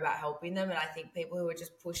care about helping them. And I think people who are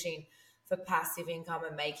just pushing for passive income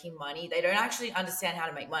and making money, they don't actually understand how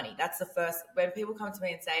to make money. That's the first, when people come to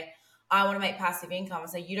me and say, I want to make passive income, I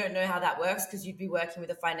say, you don't know how that works, because you'd be working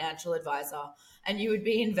with a financial advisor and you would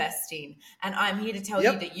be investing. And I'm here to tell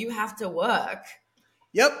you that you have to work.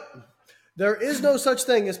 Yep. There is no such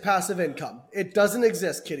thing as passive income. It doesn't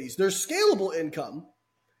exist, kiddies. There's scalable income,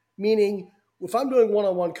 meaning if I'm doing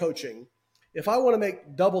one-on-one coaching, if I want to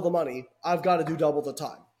make double the money, I've got to do double the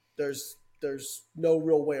time. There's no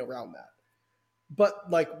real way around that. But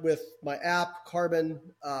like with my app, Carbon,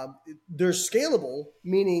 they're scalable,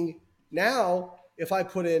 meaning now if I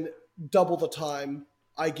put in double the time,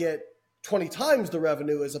 I get 20 times the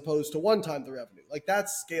revenue as opposed to one time the revenue. Like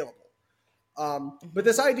that's scalable. But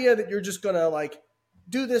this idea that you're just going to like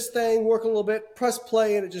do this thing, work a little bit, press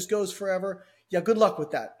play, and it just goes forever. Yeah, good luck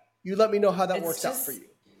with that. You let me know how that works out for you.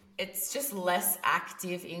 It's just less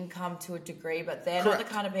active income to a degree, but they're Correct. not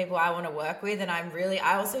the kind of people I want to work with. And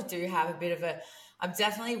I also do have a bit of I'm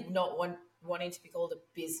definitely not wanting to be called a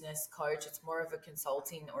business coach. It's more of a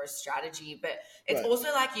consulting or a strategy, but it's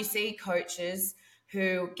also like you see coaches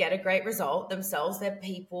who get a great result themselves. They're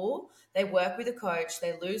people, they work with a coach,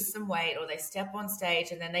 they lose some weight or they step on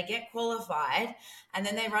stage and then they get qualified and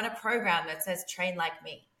then they run a program that says train like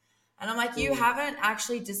me. And I'm like, you haven't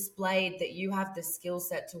actually displayed that you have the skill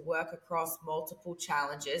set to work across multiple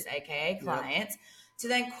challenges, aka clients, to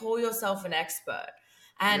then call yourself an expert.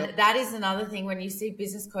 And that is another thing when you see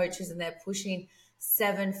business coaches and they're pushing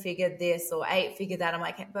 7-figure this or 8-figure that. I'm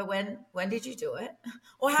like, but when did you do it?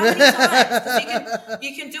 Or how many times? 'Cause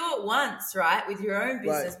you can do it once, right, with your own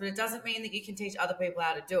business, but it doesn't mean that you can teach other people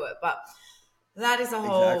how to do it. But that is a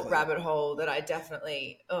whole rabbit hole that I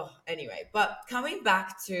definitely, anyway. But coming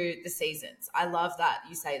back to the seasons, I love that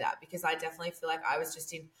you say that because I definitely feel like I was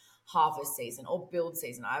just in harvest season or build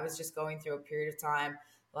season. I was just going through a period of time,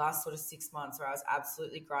 last sort of 6 months where I was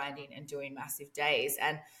absolutely grinding and doing massive days.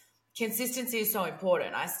 And consistency is so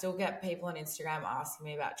important. I still get people on Instagram asking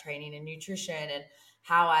me about training and nutrition and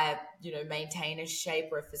how I, maintain a shape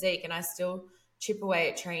or a physique. And I still chip away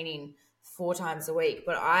at training 4 times a week.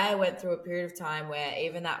 But I went through a period of time where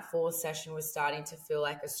even that 4th session was starting to feel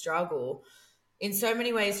like a struggle. In so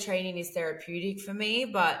many ways, training is therapeutic for me.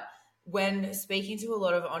 But when speaking to a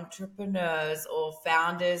lot of entrepreneurs or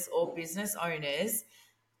founders or business owners,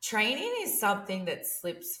 training is something that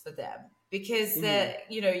slips for them because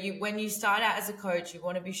when you start out as a coach, you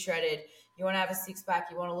want to be shredded, you want to have a 6-pack,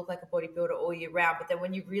 you want to look like a bodybuilder all year round. But then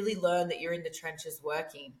when you really learn that you're in the trenches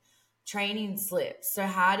working, training slips. So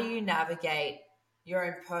how do you navigate your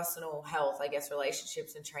own personal health, I guess,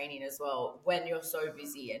 relationships and training as well when you're so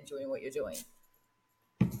busy and doing what you're doing?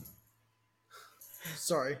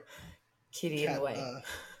 Sorry. Kitty in the way.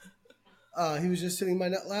 He was just sitting in my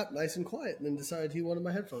lap nice and quiet and then decided he wanted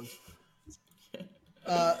my headphones.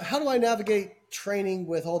 How do I navigate training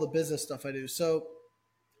with all the business stuff I do? So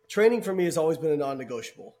training for me has always been a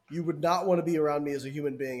non-negotiable. You would not want to be around me as a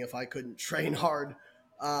human being if I couldn't train hard.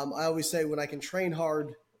 I always say when I can train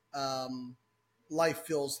hard, life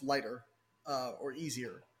feels lighter or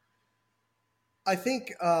easier. I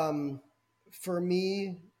think for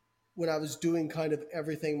me, when I was doing kind of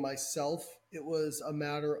everything myself, it was a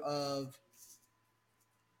matter of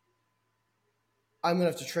I'm going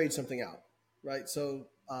to have to trade something out, right? So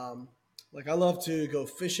like I love to go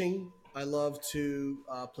fishing. I love to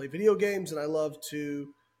play video games, and I love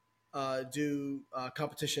to do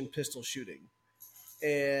competition pistol shooting.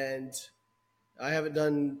 And I haven't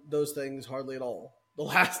done those things hardly at all the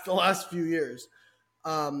last few years.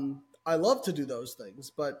 I love to do those things,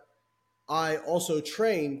 but I also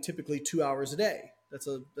train typically 2 hours a day. That's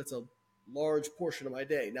a large portion of my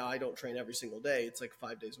day. Now I don't train every single day. It's like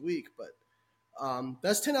 5 days a week, but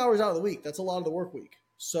that's 10 hours out of the week. That's a lot of the work week.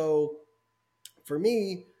 So for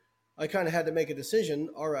me, I kind of had to make a decision.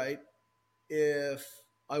 All right, if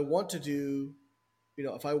I want to do,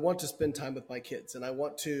 if I want to spend time with my kids and I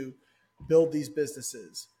want to build these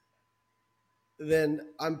businesses, then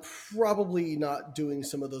I'm probably not doing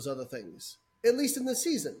some of those other things, at least in this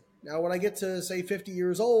season. Now, when I get to say 50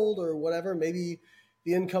 years old or whatever, maybe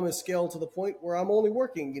the income is scaled to the point where I'm only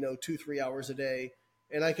working, 2-3 hours a day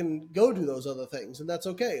and I can go do those other things. And that's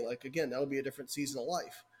okay. Like, again, that'll be a different season of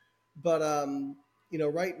life. But,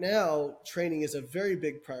 right now, training is a very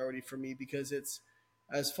big priority for me because it's,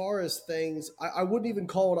 as far as things, I wouldn't even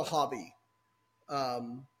call it a hobby.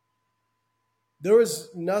 There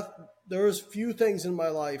was few things in my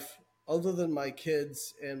life other than my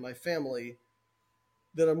kids and my family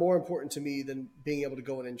that are more important to me than being able to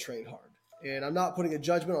go in and train hard. And I'm not putting a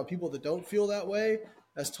judgment on people that don't feel that way.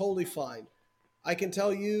 That's totally fine. I can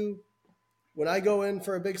tell you when I go in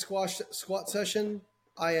for a big squat session,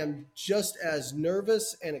 I am just as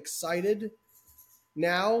nervous and excited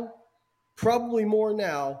now, probably more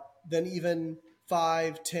now than even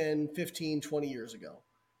 5, 10, 15, 20 years ago.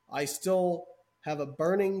 I still have a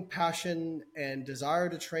burning passion and desire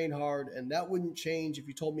to train hard, and that wouldn't change if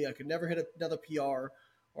you told me I could never hit another PR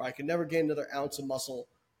or I could never gain another ounce of muscle.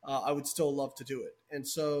 I would still love to do it. And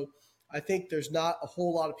so I think there's not a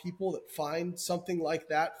whole lot of people that find something like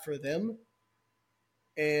that for them.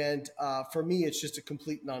 And for me, it's just a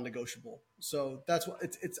complete non-negotiable. So that's what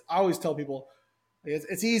it's. I always tell people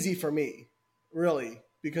it's easy for me, really,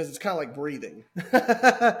 because it's kind of like breathing.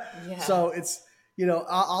 Yeah. So it's,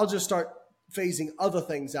 I'll just start phasing other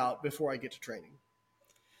things out before I get to training.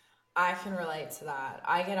 I can relate to that.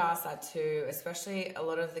 I get asked that too, especially a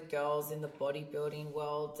lot of the girls in the bodybuilding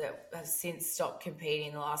world that have since stopped competing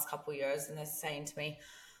in the last couple of years, and they're saying to me,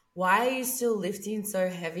 "Why are you still lifting so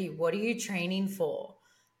heavy? What are you training for?"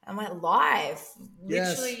 I'm like, life.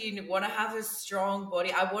 Literally, Yes. you want to have a strong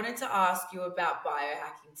body. I wanted to ask you about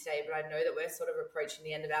biohacking today, but I know that we're sort of approaching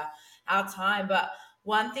the end of our time. But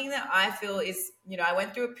one thing that I feel is, I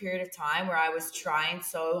went through a period of time where I was trying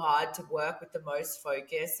so hard to work with the most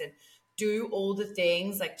focus and do all the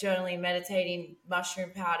things like journaling, meditating, mushroom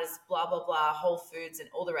powders, blah, blah, blah, whole foods and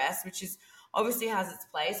all the rest, which is obviously has its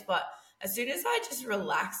place. But as soon as I just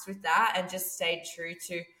relaxed with that and just stayed true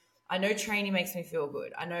to, I know training makes me feel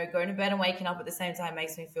good. I know going to bed and waking up at the same time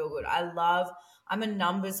makes me feel good. I'm a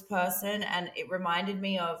numbers person, and it reminded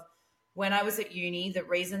me of when I was at uni. The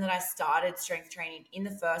reason that I started strength training in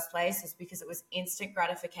the first place was because it was instant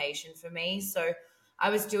gratification for me. So I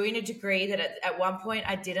was doing a degree that at one point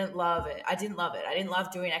I didn't love it. I didn't love it. I didn't love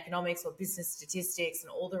doing economics or business statistics and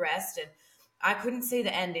all the rest. And I couldn't see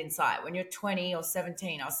the end in sight. When you're 20 or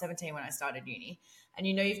 17, I was 17 when I started uni, and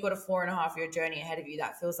you've got a 4.5 year journey ahead of you,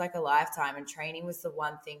 that feels like a lifetime. And training was the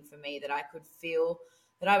one thing for me that I could feel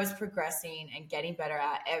that I was progressing and getting better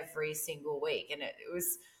at every single week. And it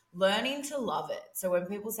was learning to love it. So when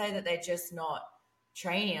people say that they're just not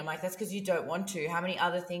training, I'm like, that's because you don't want to. How many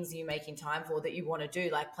other things are you making time for that you want to do,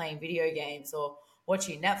 like playing video games or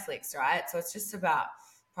watching Netflix, right? So it's just about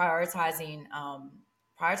prioritizing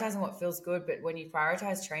what feels good. But when you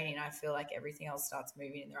prioritize training, I feel like everything else starts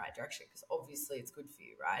moving in the right direction, because obviously it's good for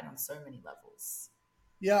you, right? On so many levels.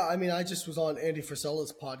 Yeah, I mean, I just was on Andy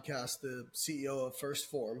Frisella's podcast, the CEO of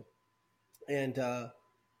First Form, and I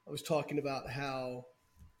was talking about how,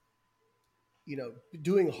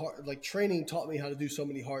 doing hard, like training taught me how to do so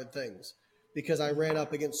many hard things because I ran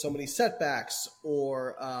up against so many setbacks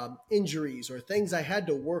or injuries or things I had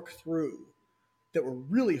to work through that were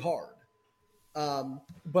really hard.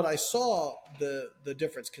 But I saw the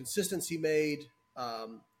difference consistency made,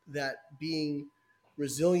 that being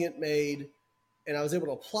resilient made, and I was able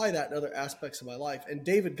to apply that in other aspects of my life. And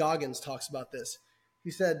David Goggins talks about this.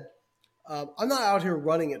 He said, I'm not out here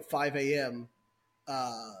running at 5 a.m.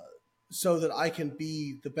 So that I can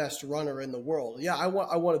be the best runner in the world. Yeah, I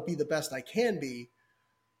want to be the best I can be,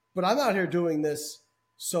 but I'm out here doing this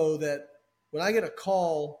so that when I get a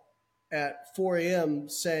call at 4 a.m.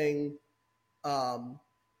 saying,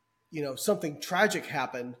 something tragic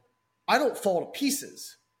happened, I don't fall to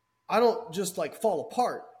pieces. I don't just like fall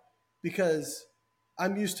apart, because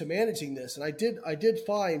I'm used to managing this. And I did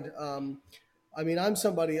find, I'm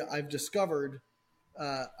somebody I've discovered.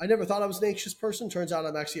 I never thought I was an anxious person. Turns out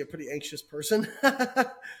I'm actually a pretty anxious person.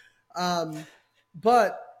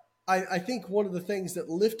 But I think one of the things that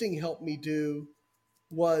lifting helped me do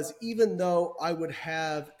was, even though I would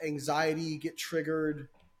have anxiety, get triggered,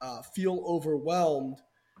 feel overwhelmed,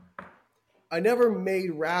 I never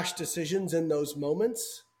made rash decisions in those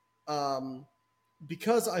moments,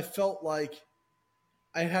 because I felt like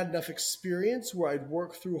I had enough experience where I'd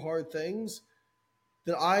work through hard things,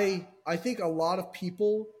 that I think a lot of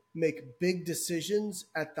people make big decisions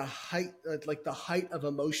at the height, like the height of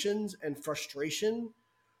emotions and frustration,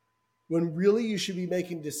 when really you should be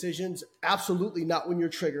making decisions absolutely not when you're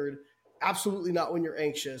triggered, absolutely not when you're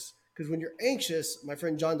anxious. Because when you're anxious, my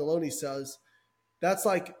friend John Deloney says, that's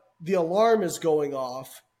like the alarm is going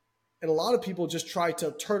off. And a lot of people just try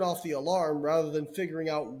to turn off the alarm rather than figuring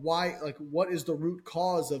out why, like, what is the root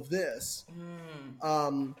cause of this?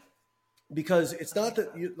 Because it's not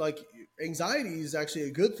that you, like, anxiety is actually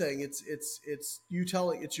a good thing. It's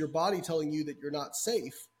your body telling you that you're not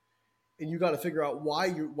safe, and you got to figure out why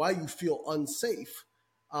you feel unsafe.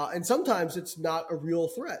 And sometimes it's not a real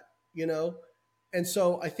threat, And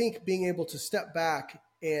so I think being able to step back,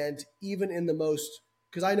 and even in the most,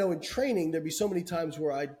 because I know in training there'd be so many times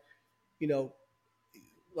where I'd,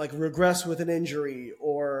 like regress with an injury,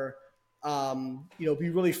 or be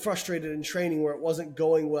really frustrated in training where it wasn't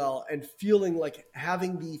going well, and feeling like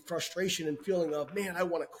having the frustration and feeling of, man, I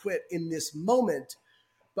want to quit in this moment,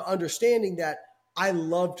 but understanding that I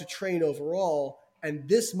love to train overall, and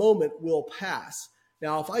this moment will pass.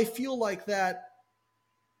 Now, if I feel like that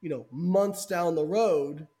months down the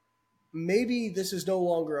road, maybe this is no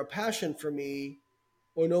longer a passion for me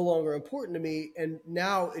or no longer important to me. And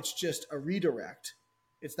now it's just a redirect.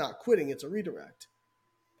 It's not quitting, it's a redirect.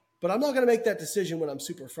 But I'm not going to make that decision when I'm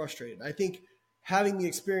super frustrated. I think having the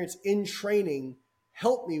experience in training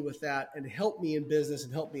helped me with that and helped me in business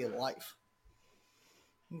and helped me in life.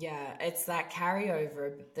 Yeah, it's that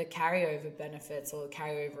the carryover benefits or the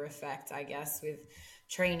carryover effect, I guess, with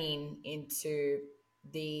training into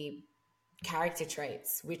the character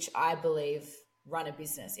traits, which I believe run a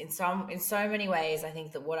business in so many ways. I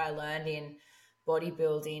think that what I learned in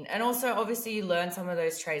bodybuilding, and also obviously you learn some of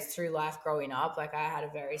those traits through life growing up. Like I had a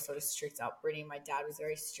very sort of strict upbringing. My dad was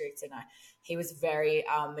very strict, and he was very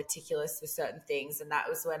meticulous with certain things, and that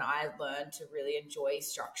was when I learned to really enjoy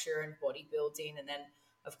structure and bodybuilding. And then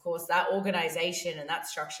of course that organization and that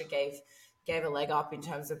structure gave a leg up in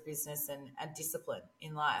terms of business and discipline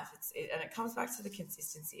in life. And it comes back to the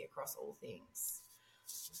consistency across all things.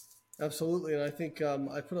 Absolutely. And I think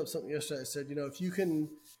I put up something yesterday. I said,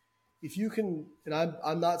 if you can, and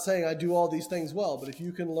I'm not saying I do all these things well, but if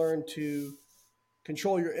you can learn to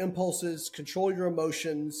control your impulses, control your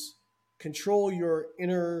emotions, control your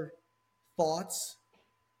inner thoughts,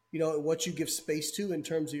 what you give space to in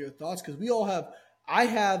terms of your thoughts, because I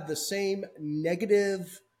have the same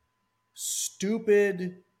negative,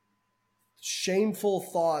 stupid, shameful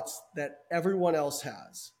thoughts that everyone else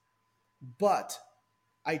has. But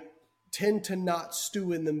I tend to not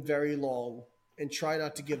stew in them very long and try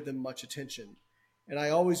not to give them much attention. And I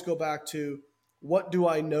always go back to, what do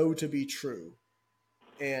I know to be true?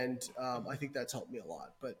 And I think that's helped me a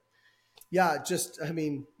lot. But yeah,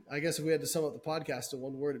 I guess if we had to sum up the podcast in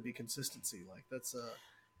one word, it'd be consistency. Like that's,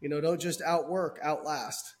 don't just outwork,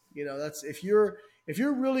 outlast. That's if you're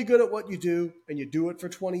really good at what you do and you do it for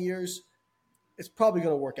 20 years, it's probably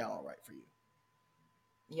going to work out all right for you.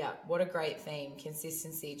 Yeah, what a great theme.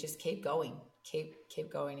 Consistency. Just keep going. Keep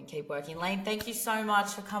going and keep working. Layne, thank you so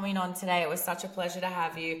much for coming on today. It was such a pleasure to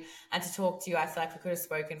have you and to talk to you. I feel like we could have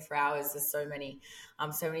spoken for hours. There's so many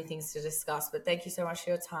things to discuss. But thank you so much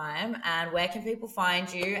for your time. And where can people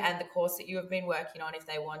find you and the course that you have been working on if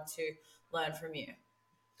they want to learn from you?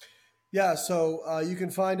 Yeah, so you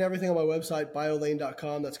can find everything on my website,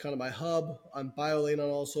 biolayne.com. That's kind of my hub. I'm BioLayne on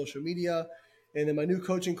all social media. And then my new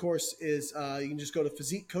coaching course is you can just go to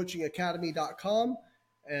physiquecoachingacademy.com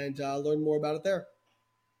and learn more about it there.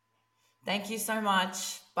 Thank you so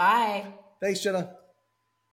much. Bye. Thanks, Jenna.